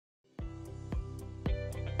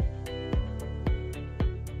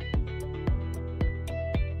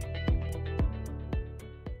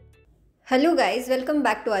Hello guys, welcome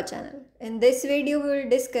back to our channel. In this video, we will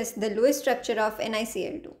discuss the Lewis structure of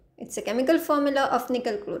NiCl2. It's a chemical formula of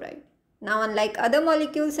nickel chloride. Now, unlike other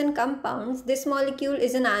molecules and compounds, this molecule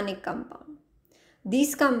is an ionic compound.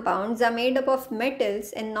 These compounds are made up of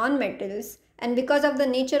metals and non-metals, and because of the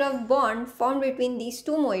nature of bond formed between these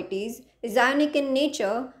two moieties is ionic in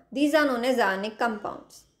nature, these are known as ionic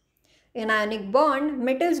compounds. In ionic bond,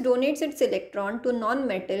 metals donates its electron to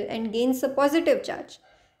non-metal and gains a positive charge,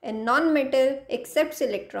 and non-metal accepts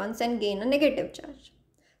electrons and gain a negative charge.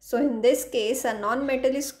 So in this case, a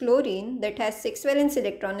non-metal is chlorine that has 6 valence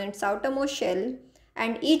electron in its outermost shell,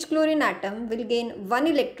 and each chlorine atom will gain 1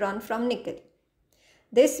 electron from nickel.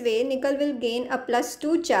 This way, nickel will gain a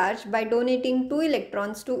 +2 charge by donating 2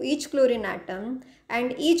 electrons to each chlorine atom,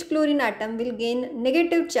 and each chlorine atom will gain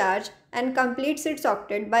negative charge and completes its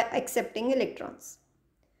octet by accepting electrons.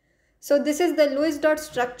 So this is the Lewis dot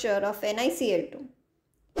structure of NiCl2.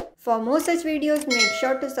 For more such videos, make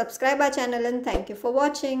sure to subscribe our channel and thank you for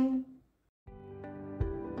watching.